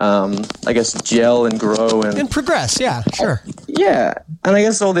 I guess, gel and grow and progress. Yeah, sure. Yeah, and I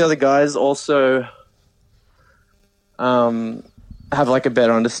guess all the other guys also have like a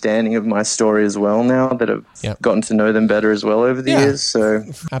better understanding of my story as well now that I've gotten to know them better as well over the years. So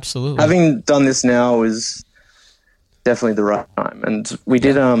absolutely, having done this now is definitely the right time. And we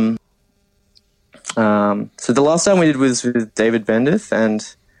did so the last time we did was with David Bendeth, and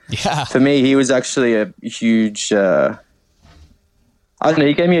for me he was actually a huge I don't know,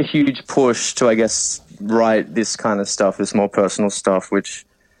 he gave me a huge push to, I guess, write this kind of stuff, this more personal stuff, which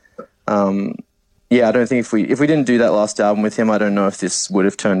I don't think if we didn't do that last album with him, I don't know if this would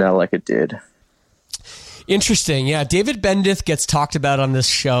have turned out like it did. Interesting. Yeah, David Bendeth gets talked about on this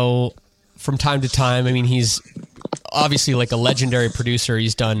show from time to time. I mean, he's obviously like a legendary producer.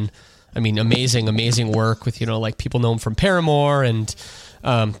 He's done, I mean, amazing work with, you know, like people know him from Paramore and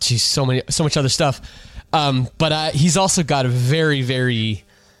so much other stuff. But he's also got a very, very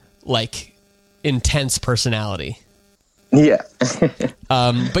like intense personality. Yeah.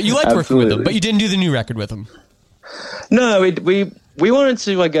 But you liked working with him, but you didn't do the new record with him. No, we wanted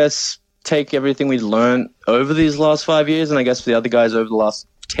to, I guess, take everything we'd learned over these last 5 years, and I guess for the other guys over the last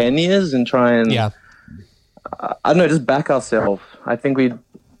 10 years, and try and I don't know, just back ourselves. I think with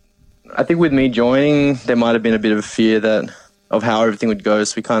me joining, there might have been a bit of a fear of how everything would go.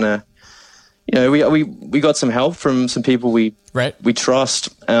 So we kind of, you know, we got some help from some people we trust,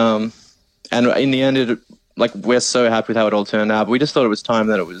 and in the end, we're so happy with how it all turned out. But we just thought it was time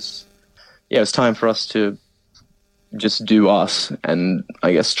it was time for us to just do us, and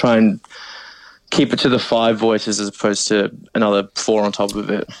I guess try and keep it to the 5 voices as opposed to another 4 on top of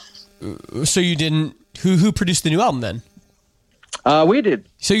it. So you didn't? Who produced the new album then? We did.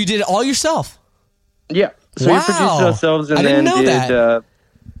 So you did it all yourself? Yeah. So we produced it ourselves, and then we did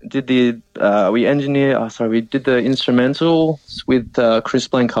the instrumentals with Chris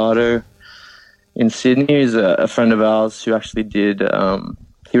Blancato in Sydney. He's a friend of ours who actually did.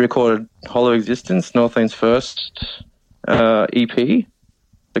 He recorded Hollow Existence, Northlane's first EP,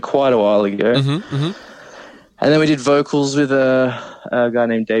 quite a while ago. Mm-hmm, mm-hmm. And then we did vocals with a guy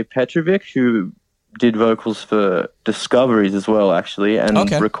named Dave Petrovic, who did vocals for Discoveries as well, actually, and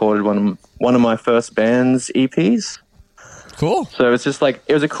recorded one of my first band's EPs. Cool. So it's just like,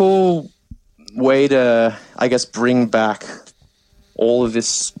 it was a cool way to, I guess, bring back all of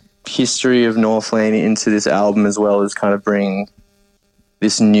this history of Northlane into this album, as well as kind of bring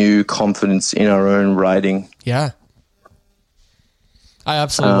this new confidence in our own writing. Yeah. I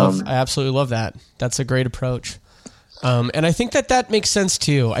absolutely love that. That's a great approach. And I think that makes sense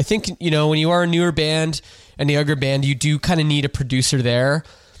too. I think, you know, when you are a newer band and a younger band, you do kind of need a producer there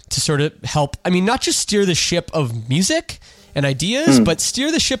to sort of help. I mean, not just steer the ship of music and ideas, but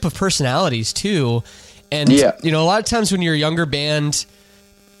steer the ship of personalities too. And, you know, a lot of times when you're a younger band,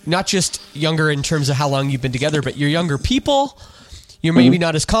 not just younger in terms of how long you've been together, but you're younger people, you're maybe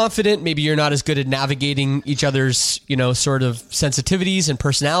not as confident, maybe you're not as good at navigating each other's, you know, sort of sensitivities and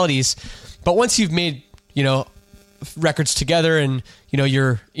personalities. But once you've made, you know, records together and, you know,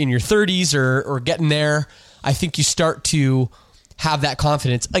 you're in your 30s or getting there, I think you start to have that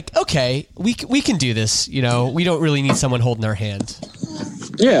confidence. Like, okay, we can do this. You know, we don't really need someone holding our hand.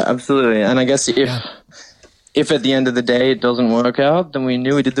 Yeah, absolutely. And I guess if at the end of the day it doesn't work out, then we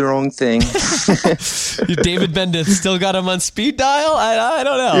knew we did the wrong thing. David Bendeth still got him on speed dial? I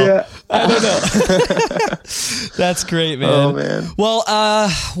don't know. Yeah. I don't know. That's great, man. Oh, man. Well,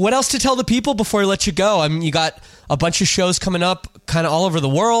 what else to tell the people before I let you go? I mean, you got a bunch of shows coming up kind of all over the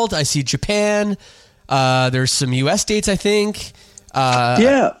world. I see Japan. There's some U.S. dates, I think.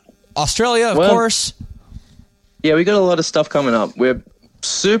 Yeah. Australia, of course. Yeah, we got a lot of stuff coming up. We're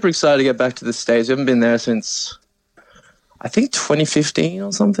super excited to get back to the States. We haven't been there since, I think, 2015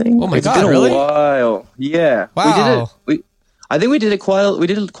 or something. Oh my God, It's been really? a while. Yeah. Wow. I think we did it quite a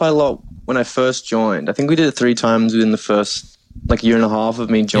lot when I first joined. I think we did it 3 times within the first year and a half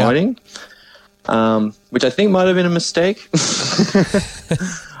of me joining, which I think might have been a mistake.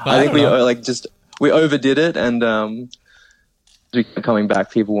 I think we overdid it, and coming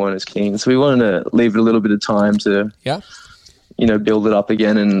back, people weren't as keen. So we wanted to leave it a little bit of time to build it up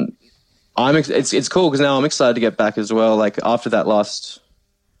again. And it's cool because now I'm excited to get back as well. Like after that last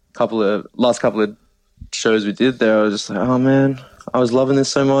couple of shows we did there, I was just like, oh man, I was loving this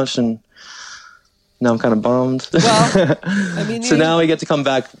so much, and now I'm kind of bummed. Well, I mean, so now we get to come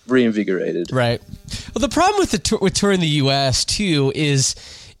back reinvigorated. Right. Well, the problem with touring the U.S. too is,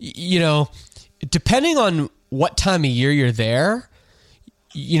 depending on what time of year you're there,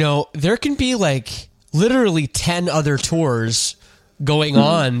 there can be literally 10 other tours going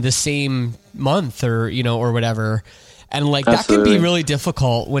on the same month or whatever. And that can be really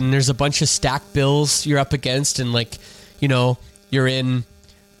difficult when there's a bunch of stacked bills you're up against, and you're in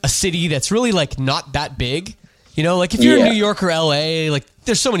a city that's really not that big. If you're in New York or LA,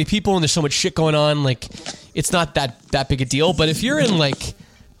 there's so many people and there's so much shit going on, it's not that big a deal. But if you're in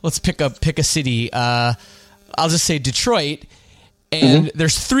let's pick a city, I'll just say Detroit, and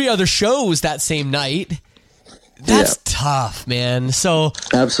there's 3 other shows that same night. That's tough, man. So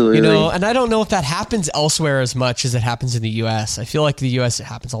absolutely, and I don't know if that happens elsewhere as much as it happens in the U.S. I feel like the U.S. it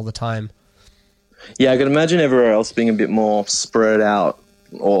happens all the time. Yeah, I can imagine everywhere else being a bit more spread out,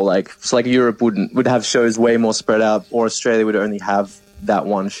 or Europe would have shows way more spread out, or Australia would only have that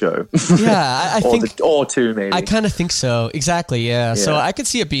one show. Yeah, I think or 2 maybe. I kind of think so. Exactly. Yeah. So I could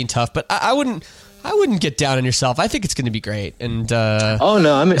see it being tough, but I wouldn't get down on yourself. I think it's going to be great, and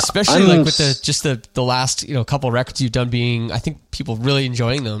especially with the last couple of records you've done being, I think people really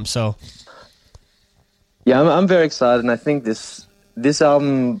enjoying them. So yeah, I'm very excited, and I think this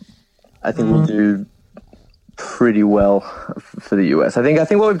album will do pretty well for the US. I think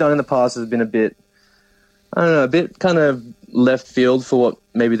what we've done in the past has been a bit kind of left field for what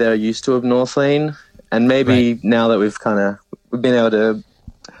maybe they're used to of Northlane, and maybe now that we've been able to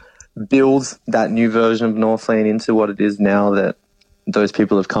build that new version of Northlane into what it is now, that those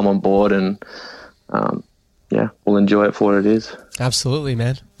people have come on board, and we'll enjoy it for what it is. Absolutely,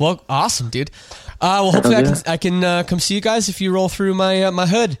 man. Well, awesome, dude. Well, hopefully I can come see you guys if you roll through my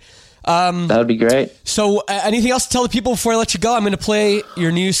hood. That would be great. So anything else to tell the people before I let you go? I'm going to play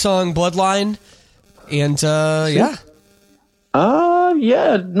your new song Bloodline, and not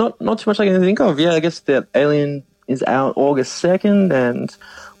too much I can think of. I guess that Alien is out August 2nd, and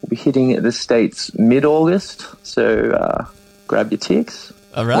we'll be hitting the States mid-August, so grab your ticks.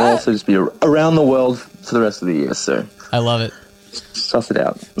 All right. We'll also just be around the world for the rest of the year, so I love it. Suss it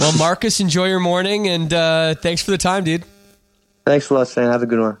out. Well, Marcus, enjoy your morning, and thanks for the time, dude. Thanks a lot, Shane. Have a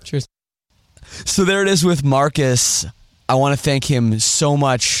good one. Cheers. So there it is with Marcus. I want to thank him so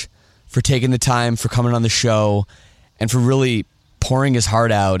much for taking the time, for coming on the show, and for really pouring his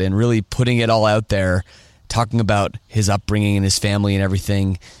heart out and really putting it all out there, talking about his upbringing and his family and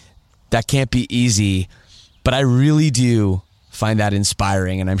everything. That can't be easy, but I really do find that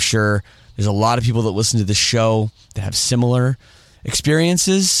inspiring, and I'm sure there's a lot of people that listen to this show that have similar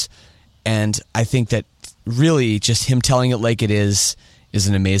experiences, and I think that really just him telling it like it is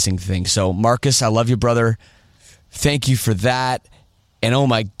an amazing thing. So Marcus, I love you, brother. Thank you for that. And oh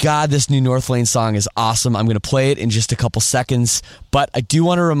my God, this new Northlane song is awesome. I'm going to play it in just a couple seconds, but I do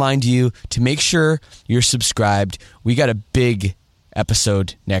want to remind you to make sure you're subscribed. We got a big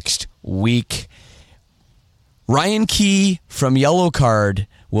episode next week. Ryan Key from Yellow Card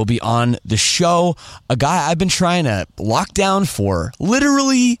will be on the show, a guy I've been trying to lock down for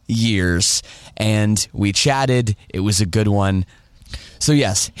literally years, and we chatted. It was a good one. So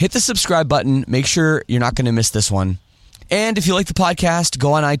yes, hit the subscribe button. Make sure you're not going to miss this one. And if you like the podcast,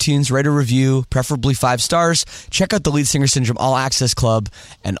 go on iTunes, write a review, preferably 5 stars. Check out the Lead Singer Syndrome All Access Club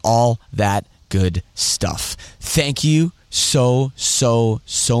and all that good stuff. Thank you so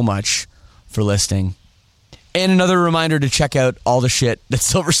much for listening. And another reminder to check out all the shit that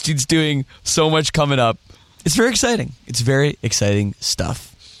Silverstein's doing. So much coming up. It's very exciting. It's very exciting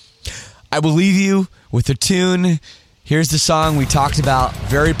stuff. I will leave you with a tune. Here's the song we talked about.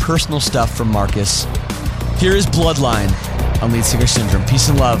 Very personal stuff from Marcus. Here is Bloodline on Lead Singer Syndrome. Peace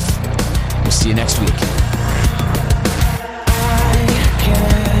and love. We'll see you next week. I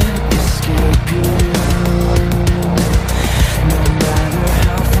can't escape you.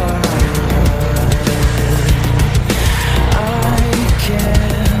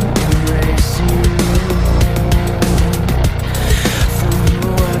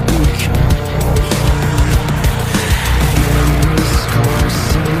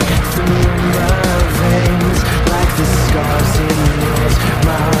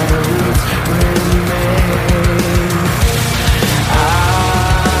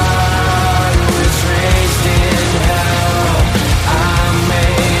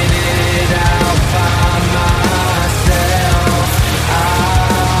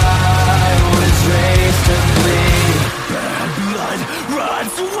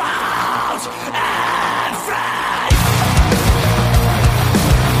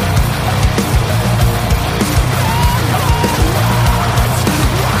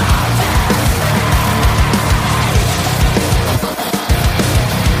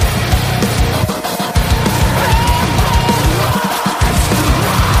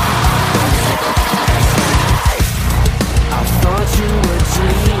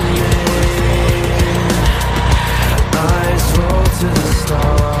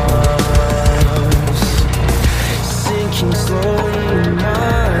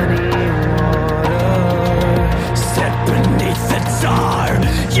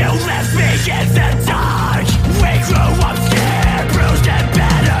 You left me in the dark.